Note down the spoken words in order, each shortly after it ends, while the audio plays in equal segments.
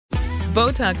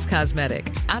Botox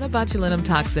Cosmetic, out of botulinum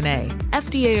toxin A,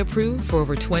 FDA approved for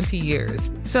over 20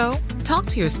 years. So, talk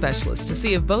to your specialist to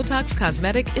see if Botox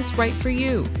Cosmetic is right for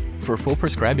you. For full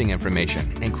prescribing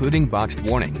information, including boxed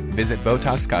warning, visit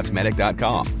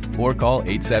BotoxCosmetic.com or call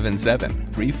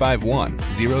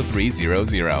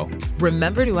 877-351-0300.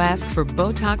 Remember to ask for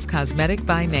Botox Cosmetic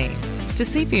by name. To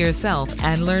see for yourself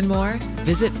and learn more,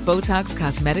 visit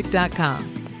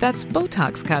BotoxCosmetic.com. That's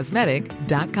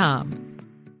BotoxCosmetic.com.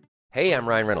 Hey, I'm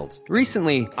Ryan Reynolds.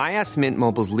 Recently, I asked Mint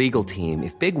Mobile's legal team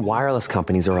if big wireless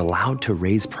companies are allowed to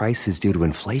raise prices due to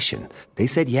inflation. They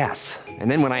said yes.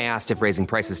 And then when I asked if raising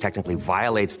prices technically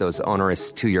violates those onerous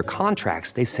two-year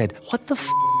contracts, they said, "What the f***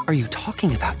 are you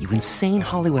talking about, you insane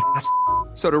Hollywood ass?"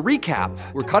 So to recap,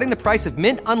 we're cutting the price of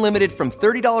Mint Unlimited from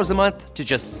 $30 a month to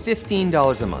just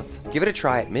 $15 a month. Give it a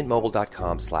try at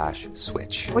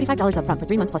mintmobile.com/switch. $45 up front for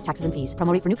 3 months plus taxes and fees.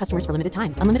 Promo rate for new customers for limited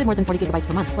time. Unlimited more than 40 gigabytes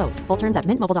per month. Slows full terms at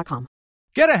mintmobile.com.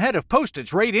 Get ahead of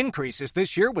postage rate increases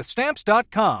this year with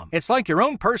Stamps.com. It's like your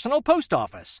own personal post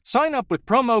office. Sign up with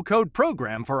promo code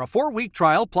PROGRAM for a 4-week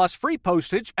trial plus free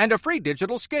postage and a free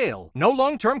digital scale. No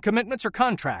long-term commitments or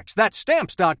contracts. That's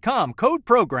Stamps.com, code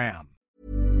PROGRAM.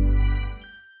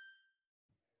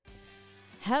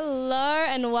 Hello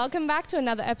and welcome back to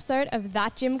another episode of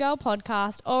That Gym Girl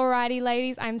podcast. Alrighty,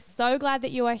 ladies, I'm so glad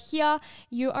that you are here.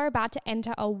 You are about to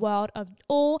enter a world of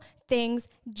all things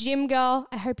gym girl.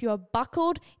 I hope you are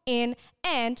buckled in,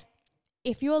 and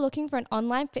if you are looking for an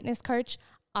online fitness coach,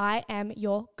 I am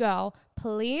your girl.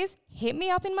 Please hit me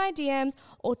up in my DMs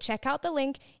or check out the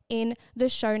link in the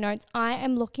show notes. I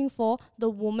am looking for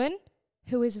the woman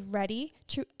who is ready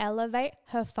to elevate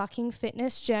her fucking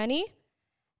fitness journey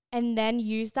and then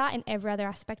use that in every other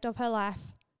aspect of her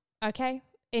life. Okay,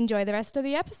 enjoy the rest of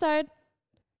the episode.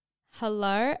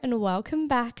 Hello and welcome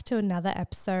back to another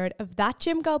episode of That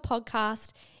Gym Girl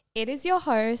podcast. It is your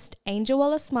host, Angel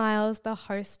Wallace Smiles, the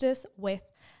hostess with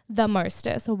the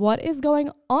mostest. What is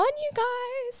going on, you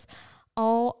guys?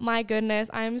 Oh my goodness,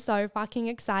 I am so fucking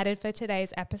excited for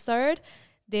today's episode.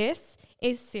 This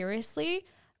is seriously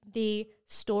the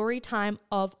story time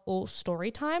of all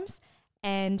story times,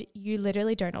 and you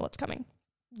literally don't know what's coming.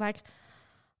 Like,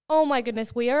 oh my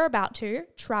goodness, we are about to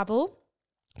travel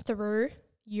through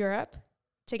Europe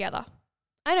together.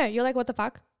 I know, you're like, what the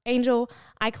fuck? Angel,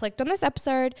 I clicked on this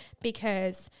episode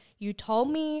because you told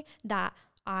me that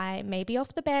I may be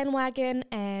off the bandwagon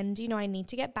and, you know, I need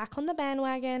to get back on the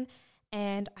bandwagon.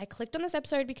 And I clicked on this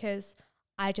episode because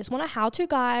I just want a how-to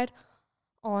guide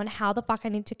on how the fuck I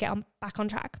need to get back on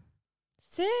track.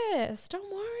 Sis,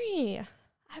 don't worry.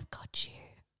 I've got you.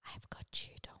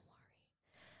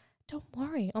 Don't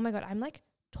worry. Oh my God, I'm like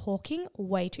talking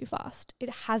way too fast. It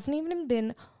hasn't even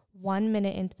been 1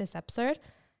 minute into this episode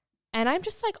and I'm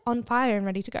just like on fire and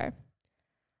ready to go.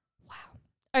 Wow.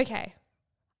 Okay.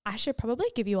 I should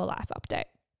probably give you a life update.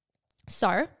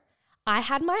 So I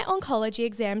had my oncology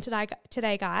exam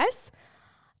today, guys.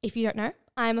 If you don't know,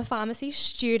 I'm a pharmacy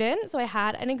student. So I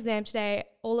had an exam today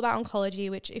all about oncology,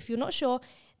 which if you're not sure,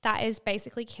 that is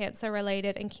basically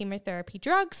cancer-related and chemotherapy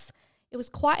drugs. It was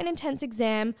quite an intense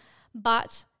exam,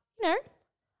 but, you know,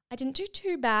 I didn't do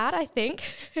too bad, I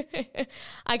think.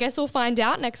 I guess we'll find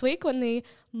out next week when the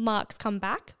marks come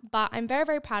back, but I'm very,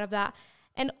 very proud of that.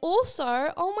 And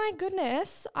also, oh my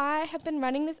goodness, I have been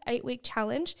running this 8-week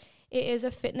challenge. It is a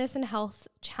fitness and health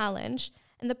challenge,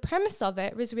 and the premise of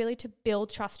it was really to build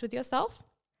trust with yourself.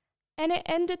 And it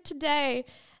ended today,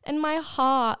 and my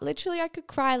heart, literally I could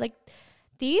cry. Like,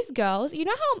 these girls, you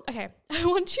know how, okay, I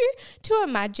want you to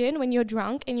imagine when you're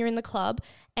drunk and you're in the club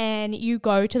and you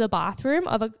go to the bathroom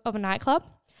of a nightclub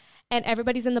and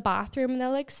everybody's in the bathroom and they're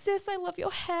like, sis, I love your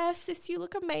hair. Sis, you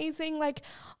look amazing. Like,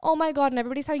 oh my God. And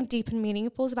everybody's having deep and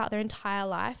meaningfuls about their entire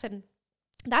life. And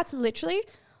that's literally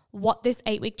what this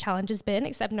 8-week challenge has been,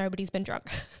 except nobody's been drunk.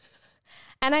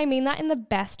 And I mean that in the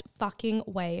best fucking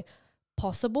way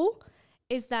possible,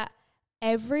 is that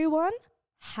everyone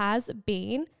has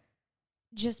been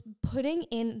just putting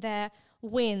in their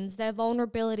wins, their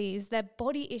vulnerabilities, their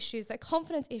body issues, their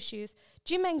confidence issues,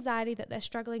 gym anxiety that they're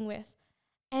struggling with.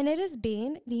 And it has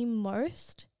been the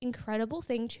most incredible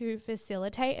thing to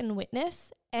facilitate and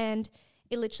witness. And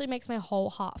it literally makes my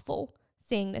whole heart full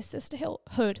seeing this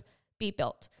sisterhood be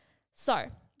built.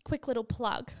 So, quick little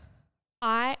plug.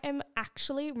 I am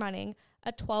actually running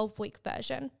a 12-week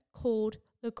version called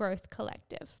the Growth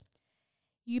Collective.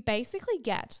 You basically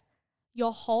get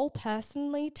your whole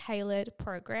personally tailored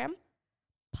program,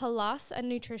 plus a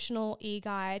nutritional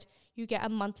e-guide. You get a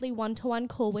monthly one-to-one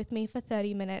call with me for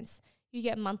 30 minutes. You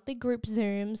get monthly group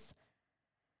Zooms.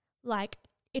 Like,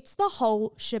 it's the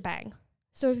whole shebang.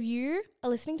 So if you are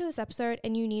listening to this episode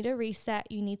and you need a reset,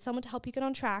 you need someone to help you get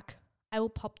on track, I will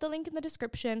pop the link in the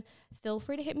description. Feel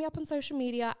free to hit me up on social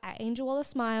media at Angel Waller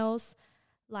Smiles.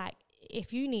 Like,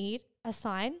 if you need a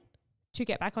sign to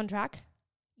get back on track,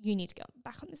 you need to get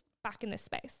back in this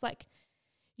space. Like,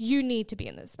 you need to be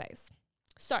in this space.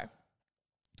 So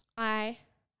I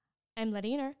am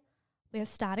letting you know we're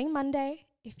starting Monday.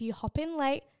 If you hop in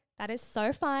late, that is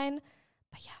so fine.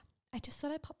 But yeah, I just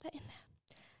thought I'd pop that in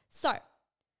there. So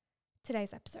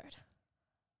today's episode,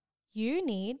 you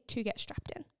need to get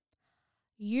strapped in.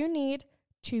 You need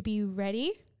to be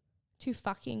ready to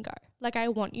fucking go. Like, I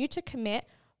want you to commit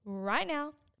right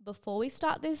now before we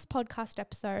start this podcast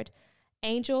episode.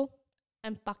 Angel,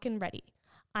 I'm fucking ready.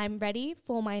 I'm ready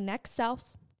for my next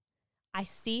self. I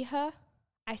see her.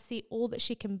 I see all that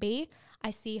she can be. I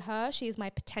see her. She is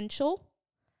my potential.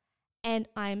 And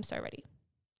I'm so ready.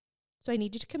 So I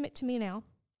need you to commit to me now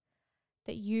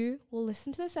that you will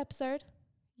listen to this episode,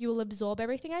 you will absorb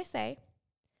everything I say,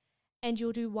 and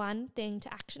you'll do one thing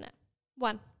to action it.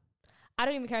 One. I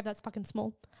don't even care if that's fucking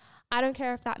small. I don't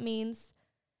care if that means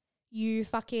you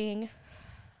fucking,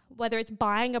 whether it's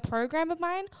buying a program of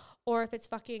mine, or if it's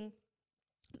fucking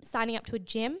signing up to a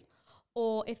gym,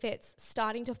 or if it's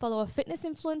starting to follow a fitness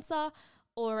influencer,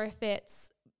 or if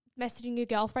it's messaging your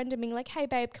girlfriend and being like, hey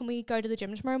babe, can we go to the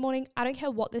gym tomorrow morning? I don't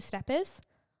care what this step is.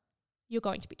 You're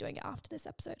going to be doing it after this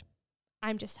episode.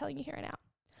 I'm just telling you here and now.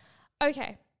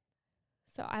 Okay.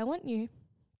 So I want you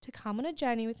to come on a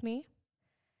journey with me.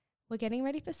 We're getting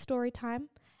ready for story time.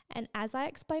 And as I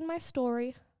explain my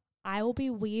story, I will be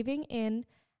weaving in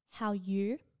how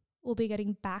you will be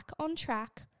getting back on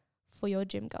track for your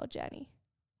gym girl journey.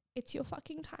 It's your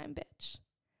fucking time, bitch.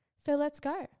 So let's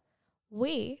go.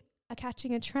 We are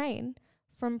catching a train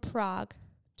from Prague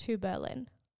to Berlin.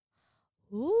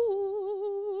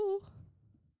 Ooh.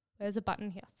 There's a button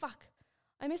here. Fuck.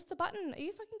 I missed the button. Are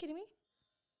you fucking kidding me?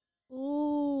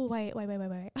 Ooh, wait.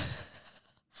 I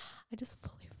just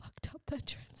fully fucked up that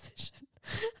transition.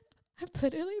 I've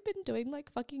literally been doing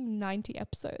like fucking 90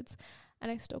 episodes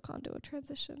and I still can't do a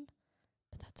transition.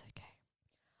 But that's okay.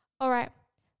 All right.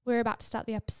 We're about to start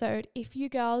the episode. If you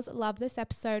girls love this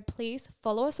episode, please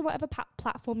follow us on whatever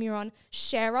platform you're on.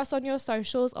 Share us on your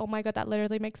socials. Oh my God, that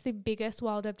literally makes the biggest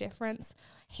world of difference.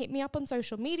 Hit me up on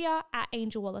social media at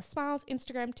Angel Waller Smiles,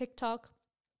 Instagram, TikTok,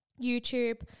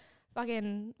 YouTube,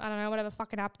 fucking, I don't know, whatever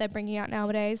fucking app they're bringing out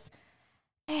nowadays.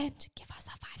 And give us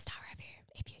a 5-star review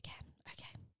if you can.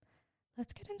 Okay,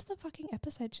 let's get into the fucking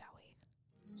episode, shall we?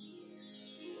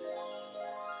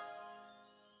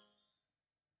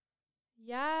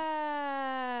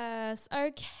 Yes.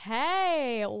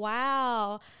 Okay.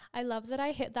 Wow. I love that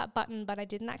I hit that button, but I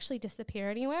didn't actually disappear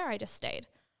anywhere. I just stayed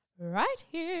right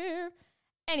here.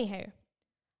 Anywho,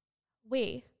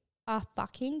 we are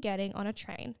fucking getting on a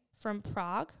train from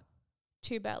Prague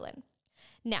to Berlin.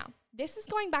 Now, this is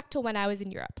going back to when I was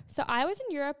in Europe. So I was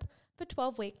in Europe for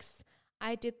 12 weeks.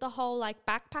 I did the whole like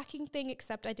backpacking thing,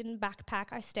 except I didn't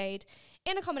backpack. I stayed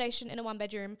in accommodation in a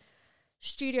 1-bedroom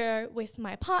studio with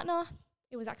my partner.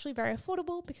 It was actually very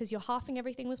affordable because you're halving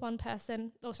everything with one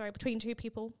person, between two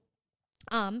people.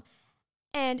 And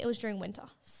it was during winter.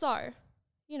 So,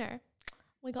 you know,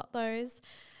 we got those.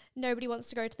 Nobody wants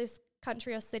to go to this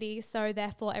country or city, so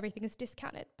therefore everything is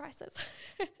discounted prices.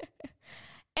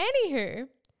 Anywho,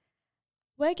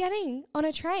 we're getting on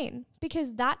a train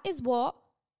because that is what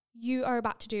you are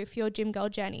about to do for your gym girl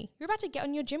journey. You're about to get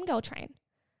on your gym girl train.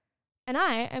 And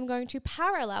I am going to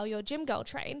parallel your gym girl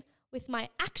train with my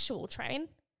actual train,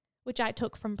 which I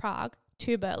took from Prague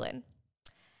to Berlin.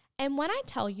 And when I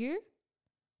tell you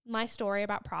my story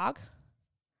about Prague,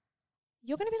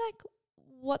 you're going to be like,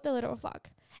 what the literal fuck?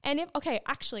 And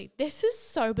actually, this is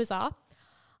so bizarre.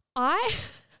 I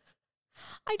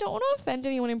don't want to offend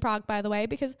anyone in Prague, by the way,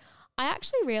 because I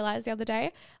actually realized the other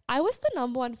day I was the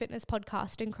 #1 fitness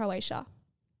podcast in Croatia.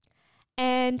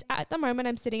 And at the moment,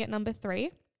 I'm sitting at number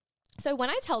 3. So when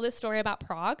I tell this story about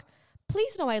Prague,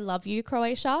 please know I love you,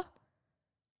 Croatia.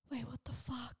 Wait, what the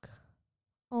fuck?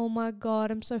 Oh my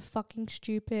God, I'm so fucking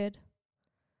stupid.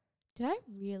 Did I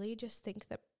really just think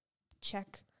that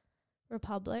Czech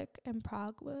Republic and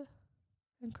Prague were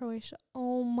in Croatia?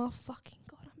 Oh my fucking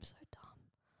God, I'm so dumb.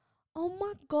 Oh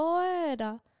my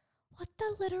God. What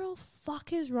the literal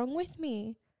fuck is wrong with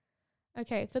me?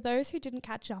 Okay, for those who didn't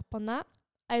catch up on that,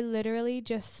 I literally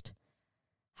just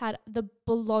had the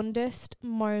blondest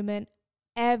moment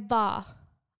ever.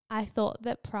 I thought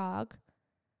that Prague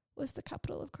was the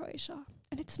capital of Croatia.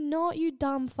 And it's not, you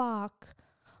dumb fuck.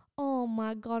 Oh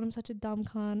my God, I'm such a dumb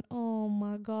cunt. Oh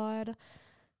my God.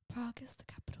 Prague is the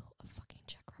capital of fucking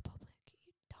Czech Republic,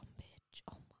 you dumb bitch.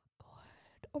 Oh my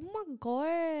God. Oh my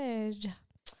God.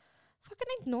 Fucking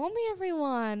ignore me,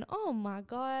 everyone. Oh my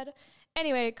God.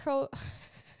 Anyway,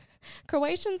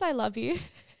 Croatians, I love you.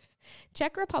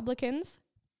 Czech Republicans,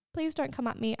 please don't come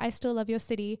at me. I still love your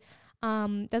city.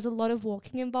 There's a lot of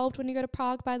walking involved when you go to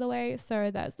Prague, by the way.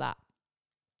 So there's that.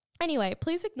 Anyway,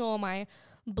 please ignore my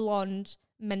blonde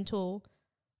mental,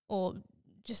 or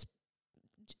just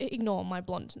ignore my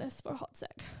blondness for a hot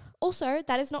sec. Also,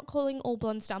 that is not calling all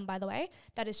blondes dumb, by the way.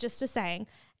 That is just a saying.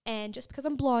 And just because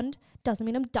I'm blonde doesn't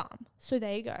mean I'm dumb. So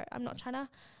there you go. I'm not trying to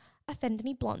offend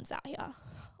any blondes out here.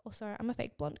 Also, I'm a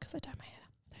fake blonde because I dye my hair.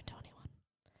 Don't tell anyone.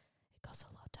 It costs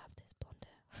a lot to have this blonde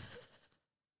hair.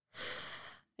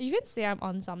 You can see I'm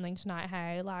on something tonight,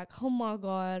 hey? Like, oh my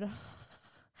God.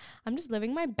 I'm just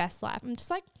living my best life. I'm just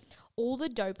like, all the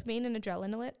dopamine and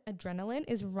adrenaline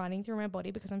is running through my body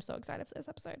because I'm so excited for this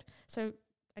episode. So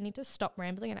I need to stop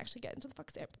rambling and actually get into the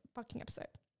fucking episode.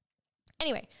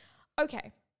 Anyway,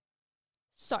 okay.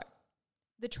 So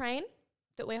the train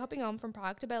that we're hopping on from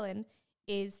Prague to Berlin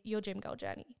is your gym girl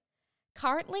journey.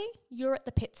 Currently, you're at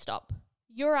the pit stop.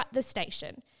 You're at the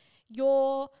station.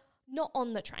 You're not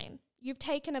on the train. You've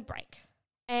taken a break.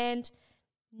 And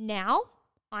now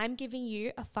I'm giving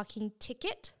you a fucking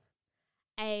ticket,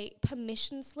 a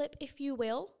permission slip, if you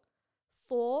will,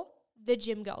 for the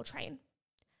gym girl train.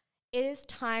 It is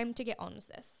time to get on with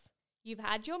this. You've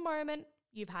had your moment.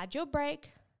 You've had your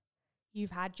break.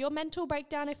 You've had your mental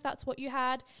breakdown, if that's what you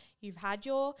had. You've had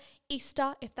your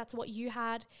Easter, if that's what you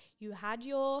had. You had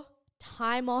your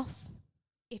time off,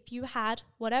 if you had.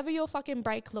 Whatever your fucking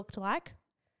break looked like.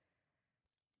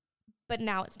 But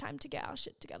now it's time to get our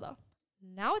shit together.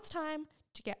 Now it's time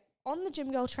to get on the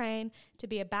gym girl train, to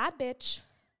be a bad bitch.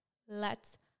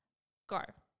 Let's go.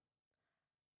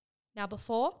 Now,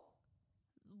 before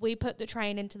we put the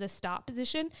train into the start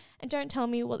position, and don't tell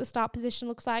me what the start position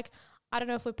looks like. I don't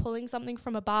know if we're pulling something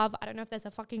from above. I don't know if there's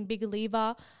a fucking big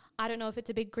lever. I don't know if it's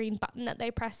a big green button that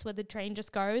they press where the train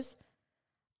just goes.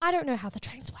 I don't know how the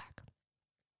trains work.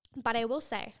 But I will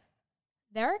say,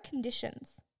 there are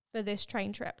conditions for this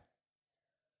train trip.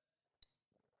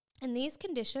 And these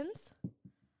conditions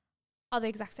are the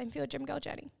exact same for your gym girl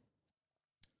journey.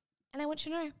 And I want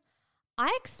you to know,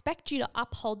 I expect you to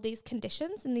uphold these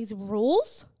conditions and these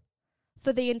rules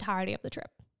for the entirety of the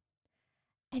trip.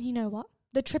 And you know what?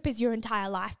 The trip is your entire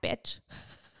life, bitch.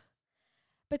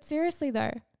 But seriously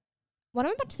though, what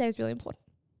I'm about to say is really important.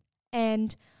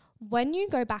 And when you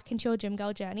go back into your gym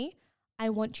girl journey, I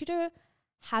want you to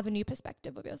have a new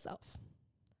perspective of yourself.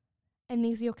 And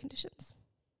these are your conditions.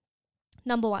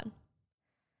 Number 1,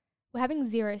 we're having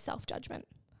zero self-judgment.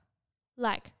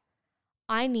 Like,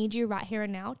 I need you right here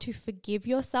and now to forgive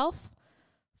yourself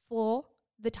for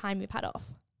the time you've had off,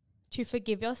 to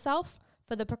forgive yourself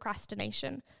for the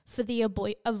procrastination, for the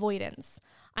avoidance.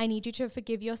 I need you to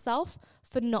forgive yourself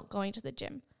for not going to the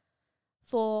gym,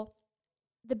 for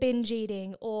the binge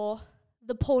eating or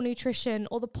the poor nutrition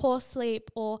or the poor sleep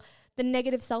or the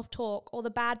negative self-talk or the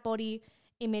bad body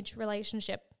image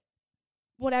relationship.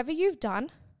 Whatever you've done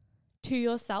to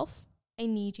yourself, I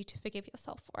need you to forgive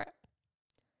yourself for it.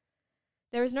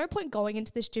 There is no point going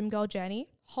into this gym girl journey,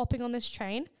 hopping on this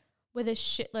train with a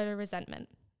shitload of resentment,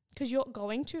 because you're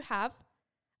going to have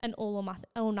an all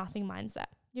or nothing mindset.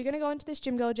 You're going to go into this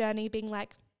gym girl journey being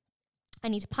like, I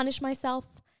need to punish myself.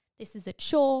 This is a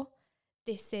chore.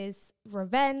 This is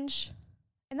revenge.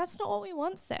 And that's not what we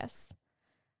want, sis.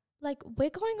 Like,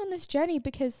 we're going on this journey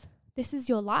because this is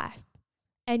your life.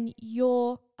 And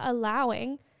you're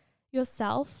allowing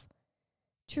yourself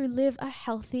to live a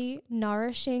healthy,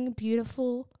 nourishing,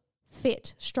 beautiful,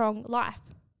 fit, strong life.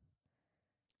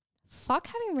 Fuck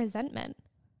having resentment.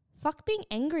 Fuck being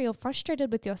angry or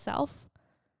frustrated with yourself.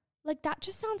 Like, that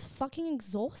just sounds fucking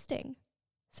exhausting.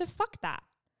 So fuck that.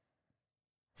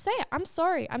 Say it. I'm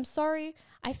sorry. I'm sorry.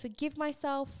 I forgive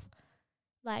myself.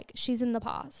 Like, she's in the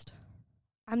past.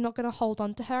 I'm not going to hold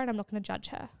on to her and I'm not going to judge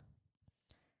her.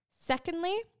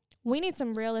 Secondly, we need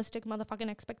some realistic motherfucking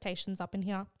expectations up in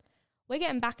here. We're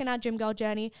getting back in our gym girl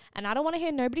journey, and I don't want to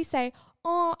hear nobody say,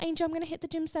 oh, Angel, I'm going to hit the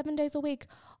gym 7 days a week.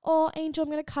 Oh, Angel, I'm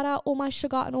going to cut out all my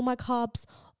sugar and all my carbs.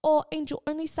 Oh, Angel,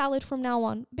 only salad from now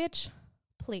on. Bitch,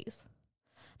 please.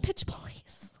 Bitch,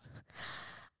 please.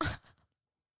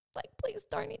 Like, please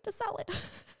don't eat the salad.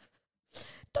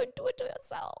 Don't do it to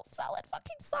yourself. Salad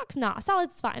fucking sucks. Nah,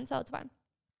 salad's fine. Salad's fine.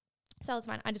 Salad's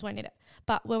fine. I just won't eat it.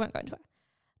 But we won't go into it.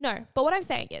 No, but what I'm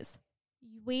saying is,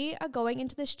 we are going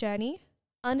into this journey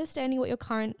understanding what your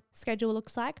current schedule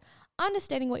looks like,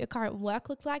 understanding what your current work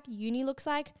looks like, uni looks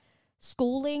like,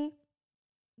 schooling,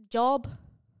 job,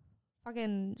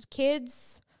 fucking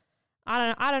kids,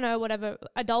 I don't know, whatever,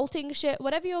 adulting shit,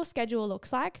 whatever your schedule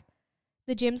looks like,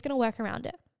 the gym's going to work around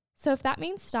it. So if that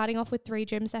means starting off with 3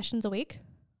 gym sessions a week,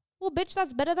 well, bitch,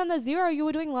 that's better than the 0 you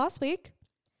were doing last week.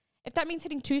 If that means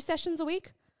hitting 2 sessions a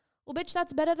week, well, bitch,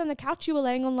 that's better than the couch you were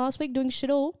laying on last week doing shit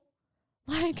all.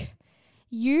 Like,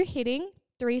 you hitting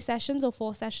 3 sessions or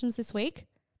 4 sessions this week,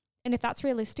 and if that's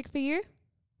realistic for you,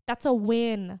 that's a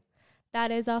win.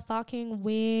 That is a fucking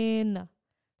win.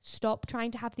 Stop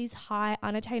trying to have these high,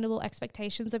 unattainable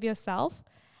expectations of yourself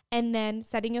and then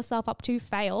setting yourself up to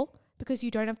fail because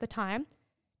you don't have the time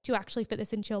to actually fit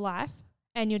this into your life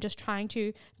and you're just trying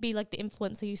to be like the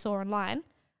influencer you saw online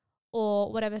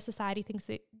or whatever society thinks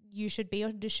that you should be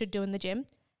or just should do in the gym,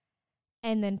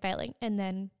 and then failing and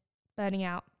then burning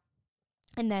out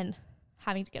and then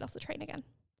having to get off the train again.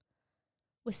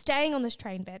 We're staying on this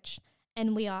train, bitch,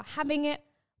 and we are having it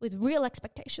with real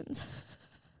expectations,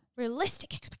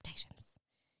 realistic expectations.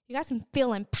 You guys can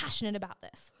feel I'm passionate about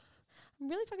this. I'm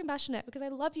really fucking passionate because I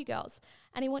love you girls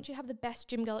and I want you to have the best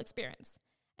gym girl experience.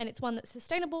 And it's one that's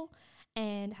sustainable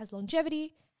and has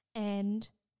longevity and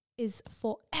is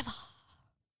forever.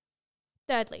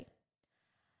 Thirdly,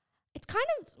 it's kind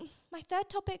of, my third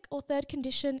topic or third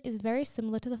condition is very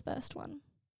similar to the first one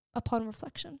upon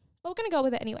reflection. But we're going to go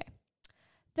with it anyway.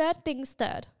 Third things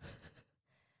third.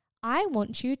 I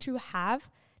want you to have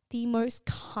the most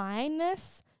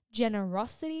kindness,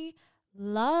 generosity,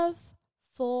 love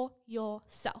for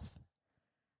yourself.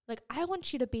 Like, I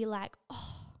want you to be like,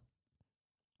 oh,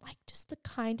 like just the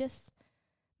kindest,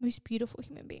 most beautiful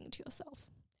human being to yourself.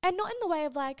 And not in the way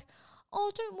of like,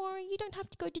 oh, don't worry, you don't have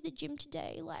to go to the gym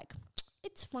today. Like,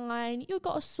 it's fine. You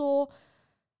got a sore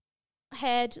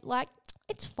head. Like,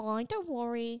 it's fine. Don't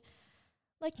worry.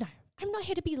 Like, no, I'm not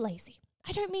here to be lazy.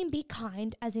 I don't mean be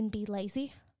kind as in be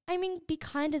lazy. I mean be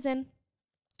kind as in,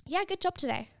 yeah, good job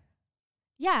today.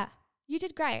 Yeah, you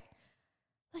did great.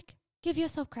 Like, give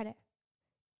yourself credit.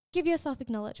 Give yourself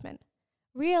acknowledgement.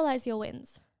 Realize your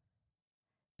wins.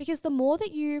 Because the more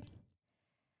that you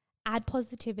add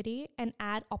positivity and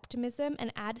add optimism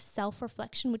and add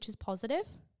self-reflection, which is positive,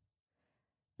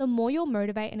 the more you'll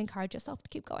motivate and encourage yourself to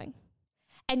keep going.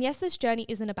 And yes, this journey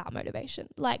isn't about motivation.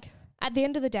 Like, at the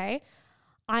end of the day,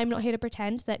 I'm not here to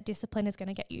pretend that discipline is going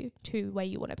to get you to where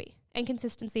you want to be and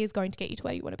consistency is going to get you to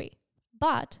where you want to be.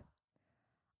 But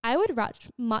I would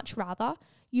much rather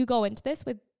you go into this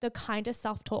with the kindest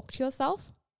self-talk to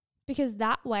yourself, because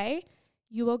that way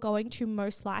you are going to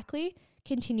most likely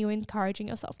continue encouraging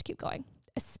yourself to keep going,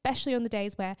 especially on the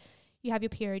days where you have your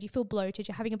period, you feel bloated,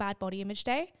 you're having a bad body image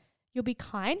day. You'll be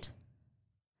kind,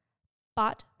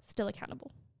 but still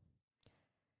accountable.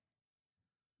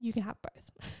 You can have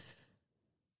both.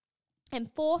 And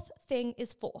fourth thing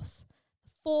is fourth.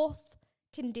 Fourth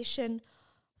condition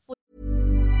for...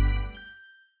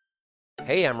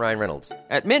 Hey, I'm Ryan Reynolds.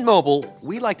 At Mint Mobile,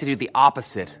 we like to do the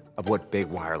opposite of what Big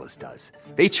Wireless does.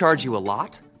 They charge you a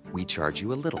lot, we charge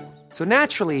you a little. So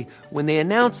naturally, when they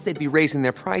announced they'd be raising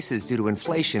their prices due to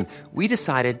inflation, we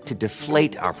decided to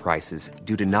deflate our prices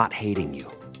due to not hating you.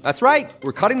 That's right.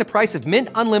 We're cutting the price of Mint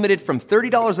Unlimited from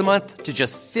 $30 a month to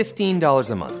just $15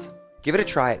 a month. Give it a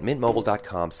try at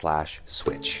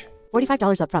mintmobile.com/switch.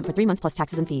 $45 up front for 3 months plus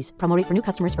taxes and fees. Promo rate for new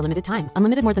customers for limited time.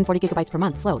 Unlimited more than 40 gigabytes per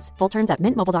month. Slows full terms at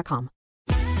mintmobile.com.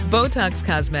 Botox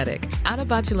Cosmetic, out of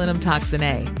botulinum toxin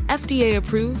A, FDA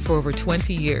approved for over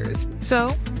 20 years.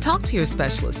 So, talk to your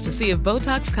specialist to see if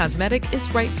Botox Cosmetic is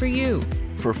right for you.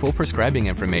 For full prescribing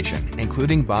information,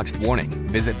 including boxed warning,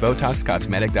 visit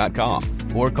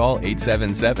BotoxCosmetic.com or call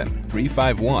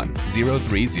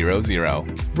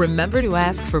 877-351-0300. Remember to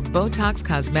ask for Botox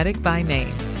Cosmetic by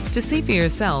name. To see for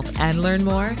yourself and learn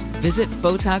more, visit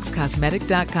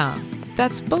BotoxCosmetic.com.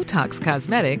 That's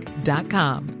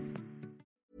BotoxCosmetic.com.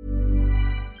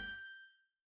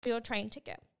 your train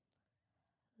ticket.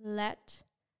 Let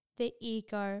the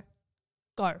ego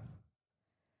go.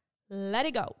 Let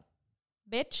it go.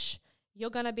 Bitch, you're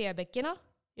going to be a beginner.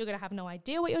 You're going to have no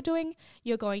idea what you're doing.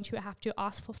 You're going to have to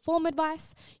ask for form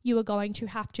advice. You are going to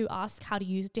have to ask how to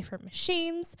use different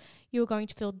machines. You're going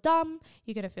to feel dumb.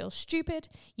 You're going to feel stupid.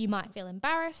 You might feel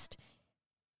embarrassed.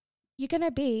 You're going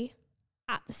to be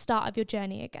at the start of your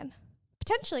journey again.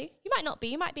 Potentially, you might not be.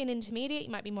 You might be an intermediate. You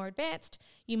might be more advanced.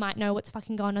 You might know what's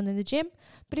fucking going on in the gym.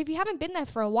 But if you haven't been there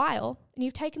for a while and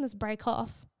you've taken this break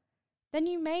off, then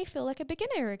you may feel like a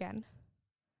beginner again.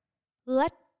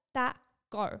 Let that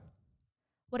go.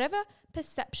 Whatever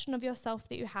perception of yourself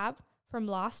that you have from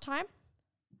last time,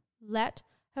 let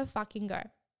her fucking go.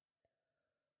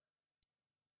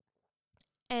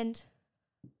 And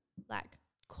like,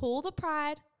 cool the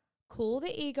pride, cool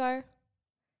the ego.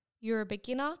 You're a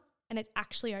beginner and it's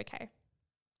actually okay.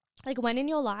 Like, when in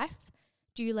your life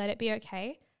do you let it be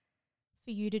okay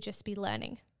for you to just be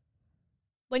learning?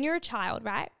 when you're a child,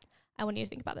 right? I want you to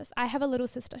think about this. I have a little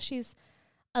sister. She's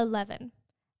 11.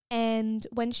 And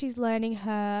when she's learning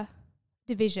her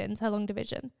divisions, her long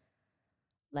division,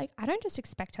 like, I don't just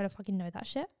expect her to fucking know that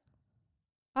shit.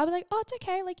 I'll be like, oh, it's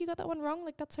okay. Like, you got that one wrong.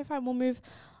 Like, that's so fine. We'll move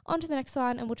on to the next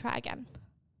one and we'll try again.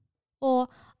 Or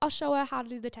I'll show her how to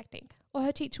do the technique. Or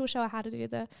her teacher will show her how to do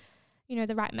the,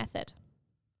 the right method.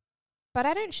 But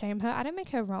I don't shame her. I don't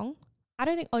make her wrong. I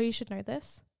don't think, oh, you should know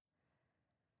this.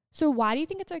 So why do you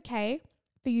think it's okay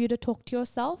for you to talk to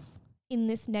yourself in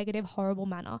this negative, horrible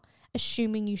manner,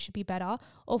 assuming you should be better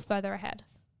or further ahead?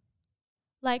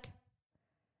 Like,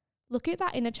 look at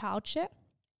that inner child shit,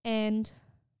 and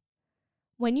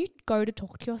when you go to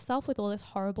talk to yourself with all this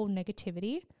horrible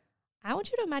negativity, I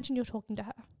want you to imagine you're talking to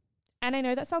her. And I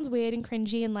know that sounds weird and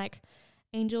cringy and like,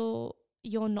 Angel,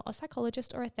 you're not a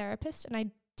psychologist or a therapist, and I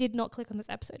did not click on this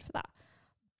episode for that.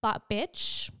 But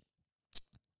bitch,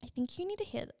 I think you need to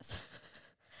hear this.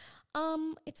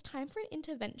 It's time for an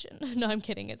intervention. No, I'm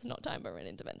kidding. It's not time for an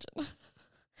intervention.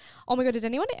 Oh my God, did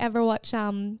anyone ever watch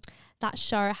that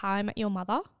show, How I Met Your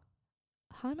Mother?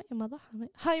 How I Met Your Mother?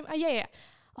 Yeah.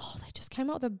 Oh, they just came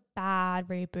out with a bad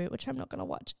reboot, which I'm not going to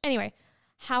watch. Anyway,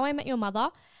 How I Met Your Mother,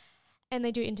 and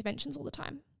they do interventions all the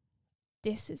time.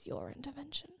 This is your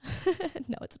intervention.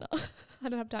 No, it's not. I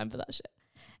don't have time for that shit.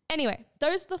 Anyway,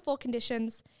 those are the 4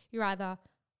 conditions. You're either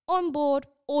on board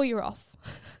or you're off.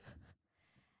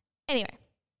 Anyway,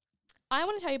 I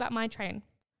want to tell you about my train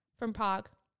from Prague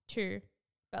to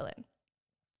Berlin.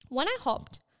 When I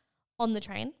hopped on the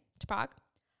train to Prague,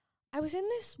 I was in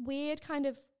this weird kind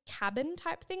of cabin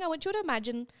type thing. I want you to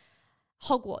imagine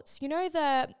Hogwarts. You know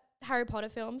the Harry Potter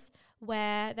films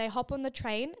where they hop on the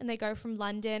train and they go from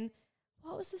London.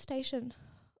 What was the station?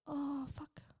 Oh,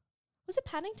 fuck. Was it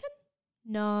Paddington?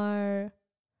 No.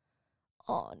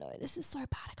 Oh, no. This is so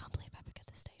bad. I can't believe I forget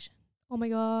the station. Oh, my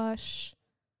gosh.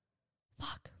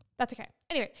 Fuck. That's okay.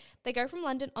 Anyway, they go from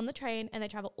London on the train and they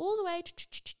travel all the way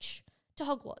to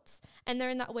Hogwarts. And they're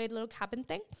in that weird little cabin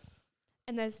thing.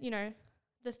 And there's,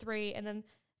 the 3, and then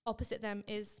opposite them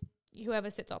is whoever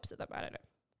sits opposite them. I don't know.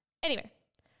 Anyway,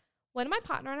 when my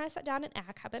partner and I sat down in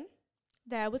our cabin,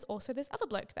 there was also this other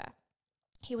bloke there.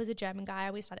 He was a German guy.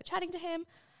 We started chatting to him.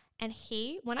 And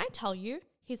when I tell you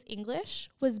his English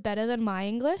was better than my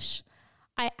English,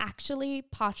 I actually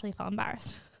partially felt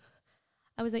embarrassed.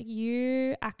 I was like,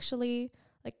 you actually,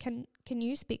 like, can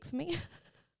you speak for me?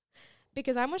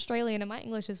 Because I'm Australian and my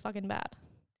English is fucking bad.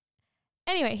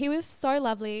 Anyway, he was so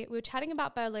lovely. We were chatting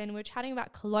about Berlin. We were chatting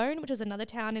about Cologne, which was another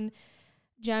town in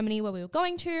Germany where we were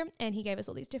going to. And he gave us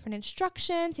all these different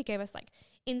instructions. He gave us like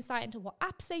insight into what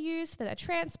apps they use for their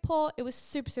transport. It was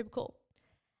super, super cool.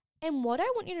 And what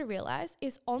I want you to realize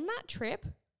is on that trip,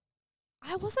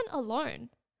 I wasn't alone.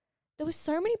 There were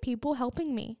so many people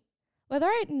helping me, whether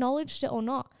I acknowledged it or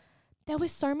not. There were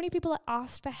so many people that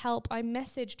asked for help. I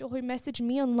messaged, or who messaged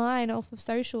me online off of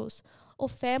socials, or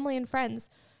family and friends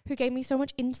who gave me so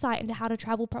much insight into how to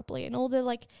travel properly and all the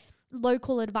like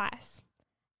local advice.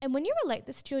 And when you relate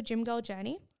this to your gym girl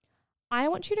journey, I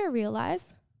want you to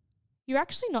realize you're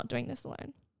actually not doing this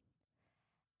alone.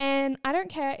 And I don't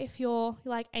care if you're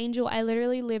like, Angel, I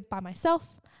literally live by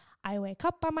myself. I wake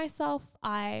up by myself.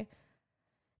 I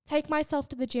take myself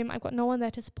to the gym. I've got no one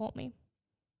there to support me.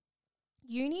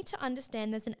 You need to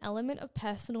understand there's an element of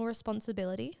personal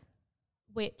responsibility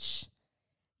which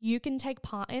you can take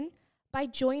part in by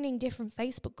joining different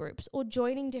Facebook groups or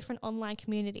joining different online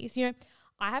communities.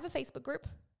 I have a Facebook group.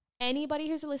 Anybody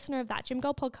who's a listener of That Gym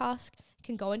Girl podcast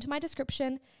can go into my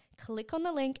description, click on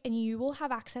the link, and you will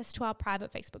have access to our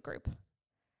private Facebook group.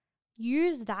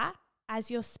 Use that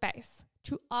as your space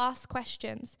to ask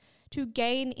questions, to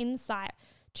gain insight,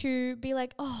 to be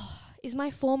like, oh, is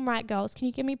my form right, girls? Can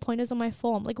you give me pointers on my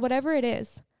form? Like, whatever it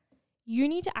is, you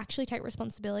need to actually take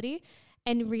responsibility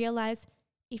and realize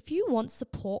if you want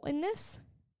support in this,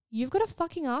 you've got to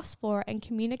fucking ask for it and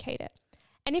communicate it.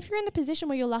 And if you're in the position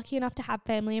where you're lucky enough to have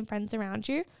family and friends around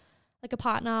you, like a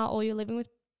partner, or you're living with,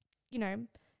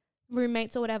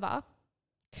 roommates or whatever,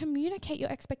 communicate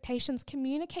your expectations,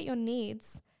 communicate your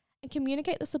needs, and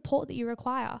communicate the support that you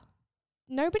require.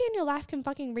 Nobody in your life can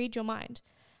fucking read your mind.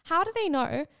 How do they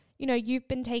know, you've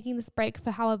been taking this break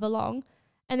for however long,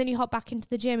 and then you hop back into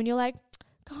the gym and you're like,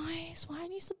 guys, why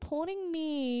aren't you supporting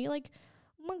me? Like,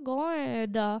 oh my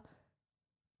God.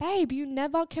 Babe, you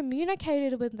never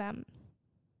communicated with them.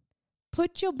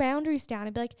 Put your boundaries down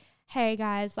and be like, hey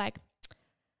guys, like,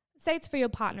 say it's for your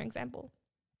partner example.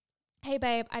 Hey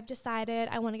babe, I've decided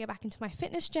I want to get back into my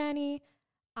fitness journey.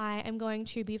 I am going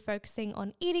to be focusing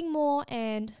on eating more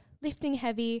and lifting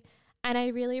heavy. And I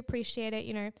really appreciate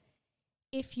it.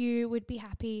 If you would be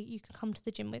happy, you could come to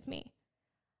the gym with me.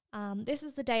 This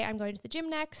is the day I'm going to the gym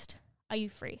next. Are you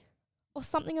free? Or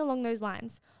something along those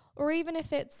lines. Or even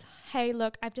if it's, hey,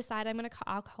 look, I've decided I'm going to cut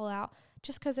alcohol out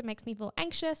just because it makes me feel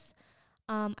anxious.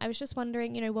 I was just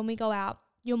wondering, when we go out,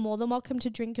 you're more than welcome to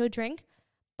drink your drink,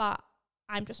 but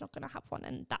I'm just not going to have one,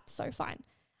 and that's so fine.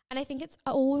 And I think it's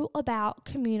all about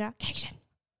communication.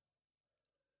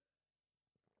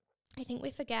 I think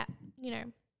we forget,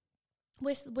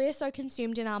 we're so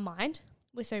consumed in our mind.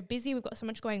 We're so busy. We've got so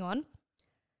much going on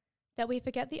that we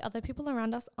forget the other people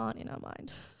around us aren't in our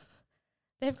mind.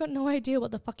 They've got no idea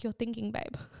what the fuck you're thinking,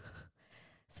 babe.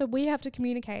 So we have to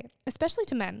communicate, especially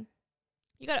to men.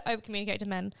 You got to over communicate to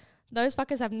men. Those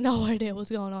fuckers have no idea what's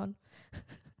going on.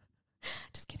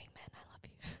 Just kidding, men. I love you.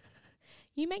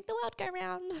 You make the world go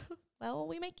round. Well,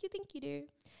 we make you think you do.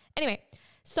 Anyway,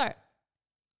 so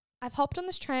I've hopped on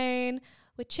this train.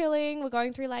 We're chilling. We're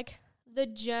going through like the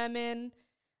German,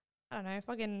 I don't know,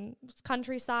 fucking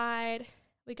countryside.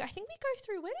 I think we go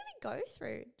through, where did we go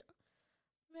through?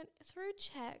 We went through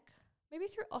Czech, maybe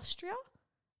through Austria,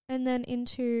 and then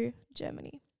into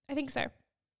Germany. I think so.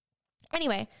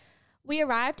 Anyway, we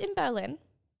arrived in Berlin,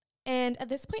 and at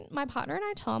this point, my partner and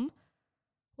I, Tom,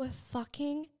 were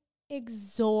fucking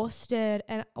exhausted.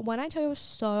 And when I tell you I was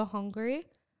so hungry,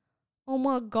 oh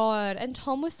my God. And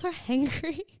Tom was so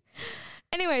hangry.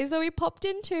 Anyway, so we popped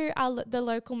into the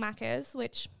local Macca's,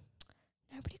 which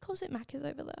nobody calls it Macca's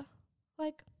over there.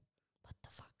 Like, what the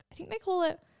fuck? I think they call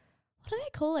it, what do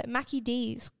they call it? Mackie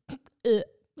D's.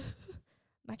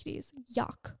 Mackie D's.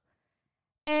 Yuck.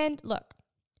 And look,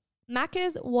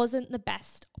 Macca's wasn't the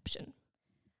best option.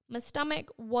 My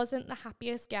stomach wasn't the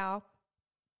happiest gal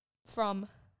from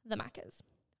the Macca's.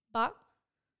 But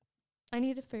I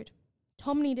needed food.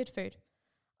 Tom needed food.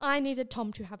 I needed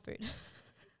Tom to have food.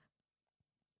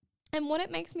 And what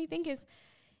it makes me think is,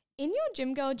 in your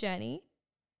gym girl journey,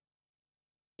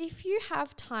 if you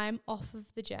have time off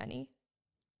of the journey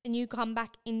and you come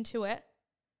back into it,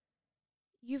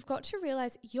 you've got to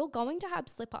realize you're going to have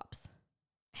slip-ups.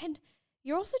 And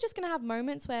you're also just going to have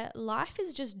moments where life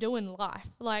is just doing life.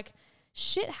 Like,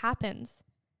 shit happens.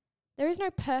 There is no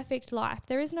perfect life.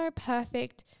 There is no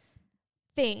perfect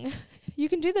thing. You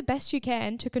can do the best you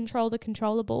can to control the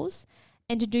controllables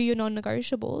and to do your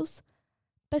non-negotiables.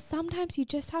 But sometimes you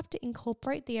just have to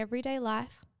incorporate the everyday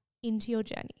life into your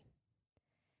journey.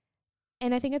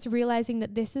 And I think it's realizing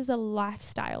that this is a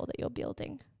lifestyle that you're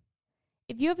building.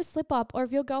 If you have a slip up, or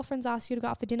if your girlfriends ask you to go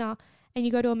out for dinner and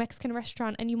you go to a Mexican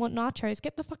restaurant and you want nachos,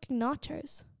 get the fucking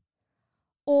nachos.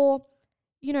 Or,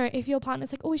 if your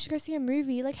partner's like, oh, we should go see a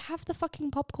movie, like, have the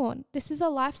fucking popcorn. This is a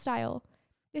lifestyle.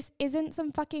 This isn't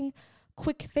some fucking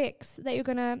quick fix that you're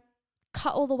going to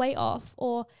cut all the weight off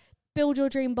or build your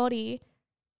dream body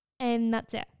and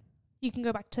that's it. You can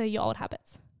go back to your old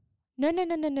habits. No.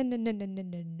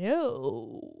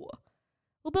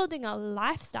 We're building a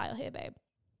lifestyle here, babe.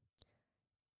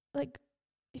 Like,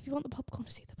 if you want the popcorn,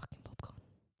 just eat the fucking popcorn.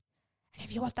 And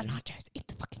if you want the nachos, eat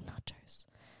the fucking nachos.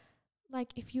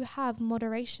 Like, if you have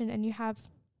moderation and you have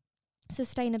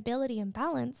sustainability and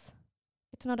balance,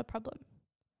 it's not a problem.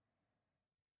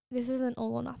 This isn't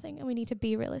all or nothing, and we need to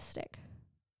be realistic.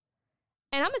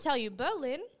 And I'm going to tell you,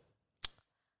 Berlin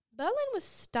was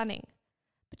stunning.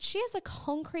 But she has a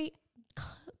concrete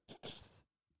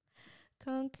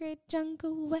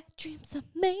jungle where dreams are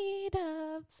made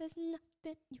of. There's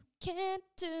nothing you can't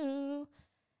do.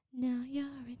 Now you're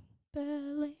in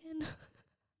Berlin.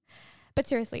 But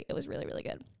seriously, it was really, really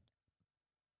good.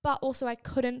 But also I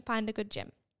couldn't find a good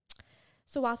gym.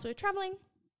 So whilst we were traveling,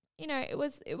 it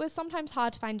was sometimes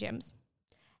hard to find gyms.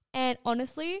 And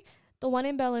honestly, the one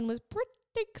in Berlin was pretty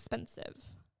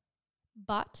expensive.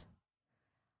 But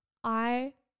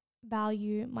I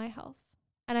value my health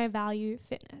and I value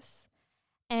fitness.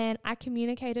 And I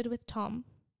communicated with Tom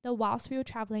that whilst we were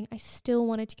traveling, I still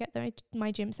wanted to get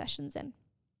my gym sessions in.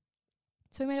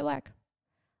 So we made it work.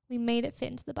 We made it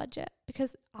fit into the budget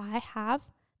because I have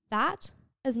that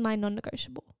as my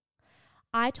non-negotiable.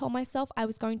 I told myself I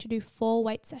was going to do 4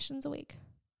 weight sessions a week.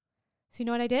 So you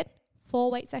know what I did?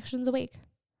 4 weight sessions a week.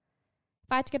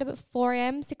 If I had to get up at 4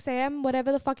 a.m., 6 a.m.,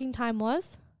 whatever the fucking time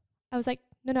was, I was like,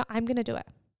 no, I'm going to do it.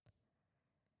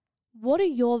 What are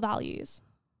your values?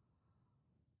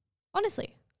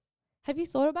 Honestly, have you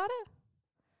thought about it?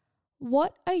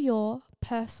 What are your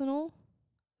personal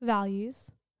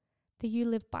values that you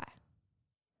live by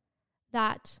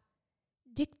that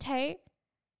dictate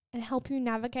and help you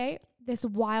navigate this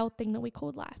wild thing that we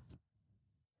call life?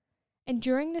 And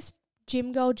during this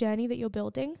gym girl journey that you're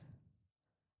building,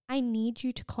 I need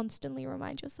you to constantly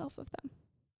remind yourself of them.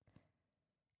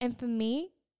 And for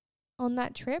me, on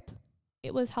that trip,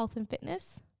 it was health and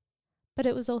fitness, but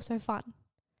it was also fun.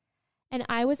 And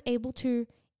I was able to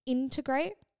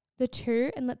integrate the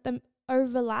two and let them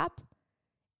overlap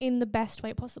in the best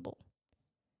way possible.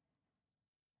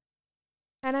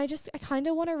 And I kind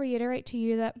of want to reiterate to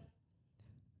you that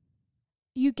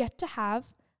you get to have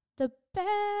the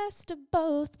best of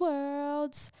both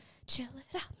worlds. Chill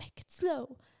it out, make it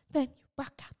slow. Then you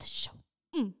rock out the show.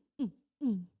 God,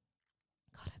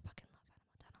 I fucking love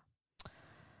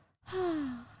Hannah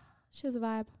Montana. She was a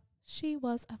vibe. She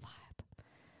was a vibe.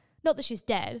 Not that she's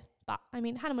dead, but I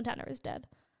mean, Hannah Montana is dead.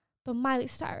 But Miley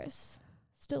Cyrus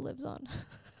still lives on.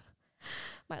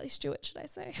 Miley Stewart, should I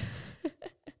say.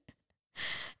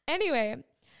 Anyway,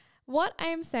 what I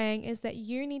am saying is that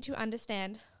you need to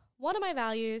understand, what are my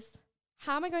values?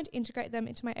 How am I going to integrate them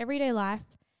into my everyday life?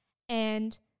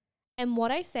 And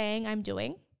what I'm saying I'm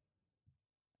doing,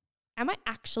 am I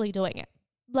actually doing it?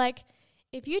 Like,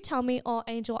 if you tell me, oh,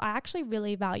 Angel, I actually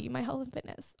really value my health and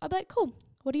fitness, I'll be like, cool.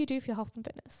 What do you do for your health and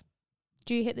fitness?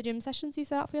 Do you hit the gym sessions you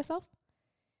set out for yourself?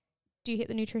 Do you hit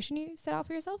the nutrition you set out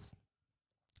for yourself?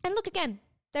 And look, again,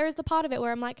 there is the part of it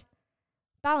where I'm like,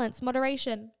 balance,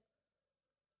 moderation,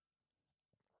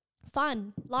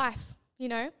 fun, life, you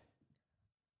know?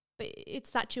 But it's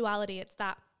that duality. It's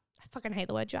that, I fucking hate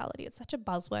the word duality. It's such a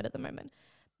buzzword at the moment.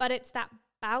 But it's that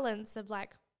balance of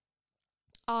like,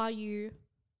 are you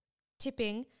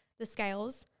tipping the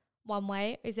scales one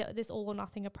way? Is it this all or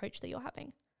nothing approach that you're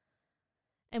having?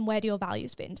 And where do your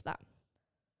values fit into that?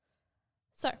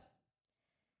 So,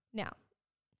 now,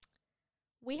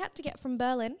 we had to get from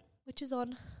Berlin, which is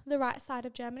on the right side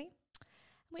of Germany,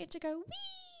 and we had to go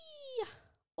wee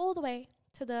all the way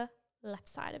to the left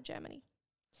side of Germany.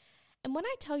 And when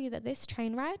I tell you that this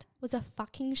train ride was a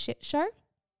fucking shit show,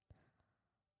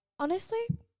 honestly,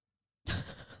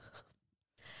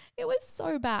 it was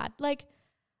so bad. Like,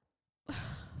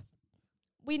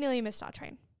 we nearly missed our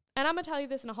train. And I'm going to tell you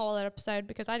this in a whole other episode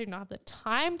because I do not have the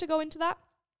time to go into that.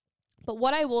 But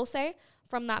what I will say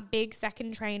from that big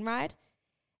second train ride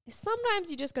is sometimes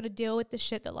you just got to deal with the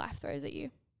shit that life throws at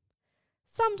you.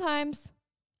 Sometimes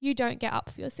you don't get up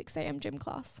for your 6 a.m. gym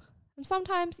class. And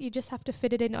sometimes you just have to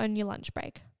fit it in on your lunch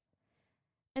break.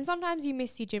 And sometimes you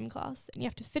miss your gym class and you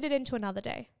have to fit it into another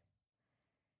day.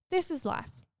 This is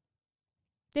life.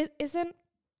 This isn't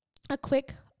a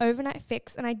quick overnight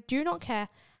fix, and I do not care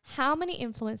how many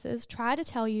influencers try to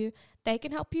tell you they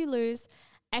can help you lose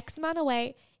X amount of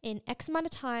weight in X amount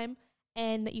of time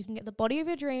and that you can get the body of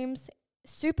your dreams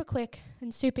super quick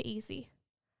and super easy.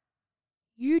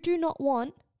 You do not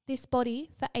want this body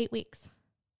for 8 weeks.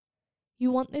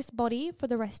 You want this body for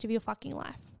the rest of your fucking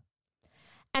life.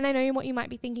 And I know what you might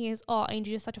be thinking is, oh,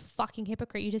 Angel, you're such a fucking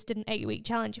hypocrite. You just did an 8-week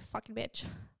challenge, you fucking bitch.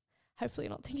 Hopefully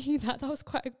you're not thinking that. That was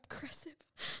quite aggressive.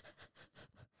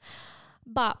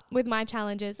 But with my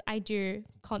challenges, I do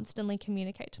constantly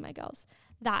communicate to my girls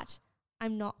that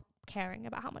I'm not caring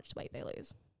about how much weight they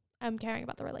lose. I'm caring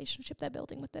about the relationship they're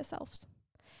building with themselves.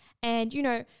 And, you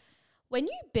know, when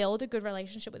you build a good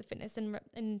relationship with fitness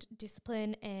and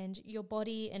discipline and your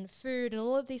body and food and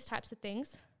all of these types of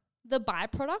things, the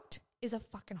byproduct is a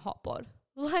fucking hot bod.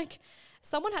 Like,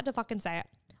 someone had to fucking say it.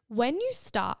 When you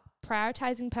start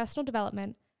prioritizing personal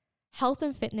development, health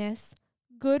and fitness,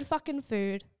 good fucking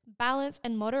food, balance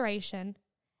and moderation,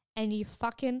 and you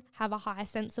fucking have a high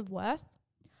sense of worth,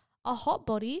 a hot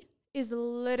body is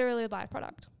literally a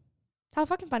byproduct. How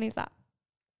fucking funny is that?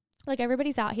 Like,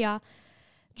 everybody's out here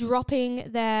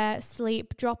dropping their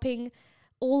sleep, dropping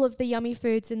all of the yummy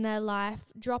foods in their life,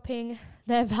 dropping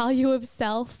their value of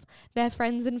self, their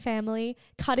friends and family,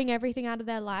 cutting everything out of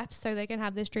their life so they can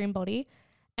have this dream body.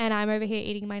 And I'm over here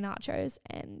eating my nachos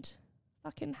and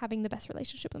fucking having the best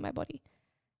relationship with my body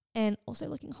and also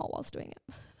looking hot whilst doing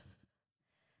it.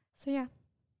 So yeah,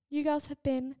 you girls have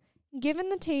been given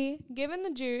the tea, given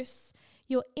the juice.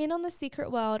 You're in on the secret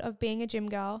world of being a gym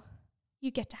girl. You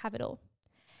get to have it all.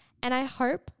 And I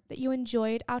hope that you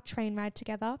enjoyed our train ride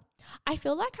together. I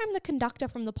feel like I'm the conductor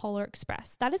from the Polar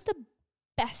Express. That is the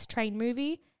best train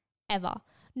movie ever.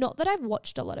 Not that I've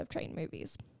watched a lot of train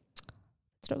movies.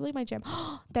 It's not really my jam.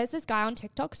 There's this guy on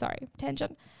TikTok. Sorry,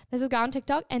 tangent. There's this guy on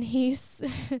TikTok and he's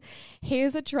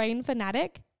a train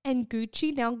fanatic, and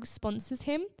Gucci now sponsors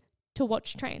him to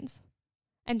watch trains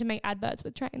and to make adverts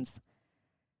with trains.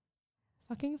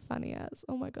 Fucking funny as.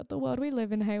 Oh my God, the world we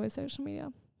live in, hey, with social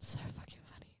media. So fucking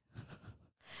funny.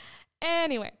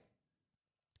 Anyway,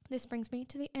 this brings me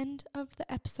to the end of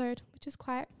the episode, which is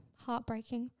quite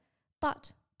heartbreaking.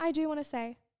 But I do want to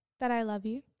say that I love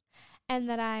you and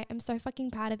that I am so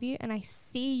fucking proud of you, and I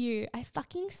see you. I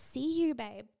fucking see you,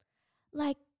 babe.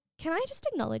 Like, can I just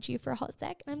acknowledge you for a hot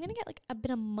sec? And I'm going to get like a bit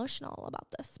emotional about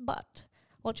this, but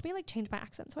Watch me like change my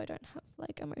accent so I don't have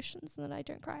like emotions and then I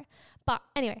don't cry. But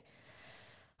anyway,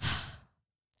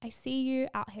 I see you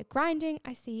out here grinding.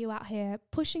 I see you out here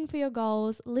pushing for your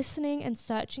goals, listening and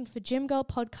searching for gym girl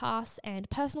podcasts and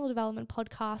personal development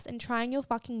podcasts and trying your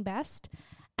fucking best.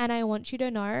 And I want you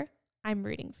to know I'm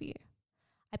rooting for you.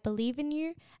 I believe in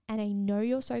you and I know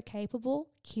you're so capable.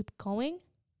 Keep going.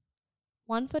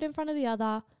 One foot in front of the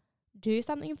other. Do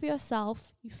something for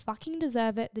yourself. You fucking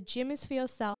deserve it. The gym is for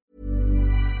yourself.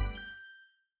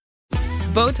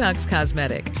 Botox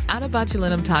Cosmetic, out of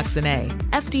botulinum toxin A,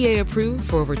 FDA approved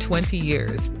for over 20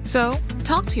 years. So,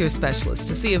 talk to your specialist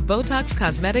to see if Botox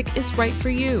Cosmetic is right for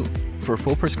you. For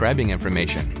full prescribing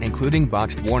information, including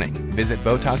boxed warning, visit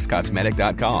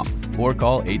BotoxCosmetic.com or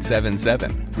call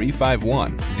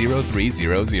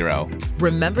 877-351-0300.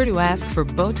 Remember to ask for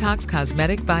Botox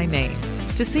Cosmetic by name.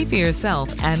 To see for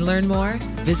yourself and learn more,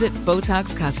 visit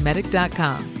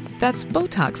BotoxCosmetic.com. That's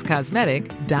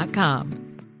BotoxCosmetic.com.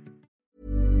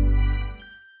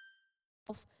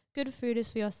 Good food is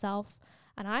for yourself.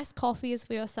 A nice coffee is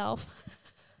for yourself.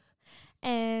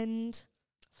 And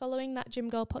following that Gym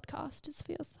Girl podcast is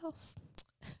for yourself.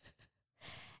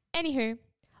 Anywho.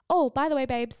 Oh, by the way,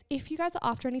 babes, if you guys are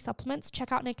after any supplements,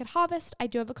 check out Naked Harvest. I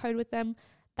do have a code with them.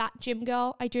 That Gym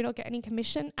Girl. I do not get any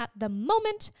commission at the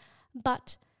moment,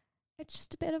 but it's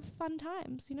just a bit of fun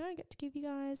times. You know, I get to give you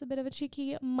guys a bit of a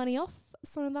cheeky money off.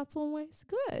 So that's always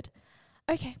good.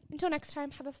 Okay, until next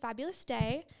time, have a fabulous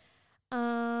day.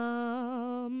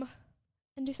 And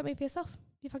do something for yourself.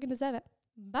 You fucking deserve it.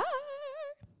 Bye.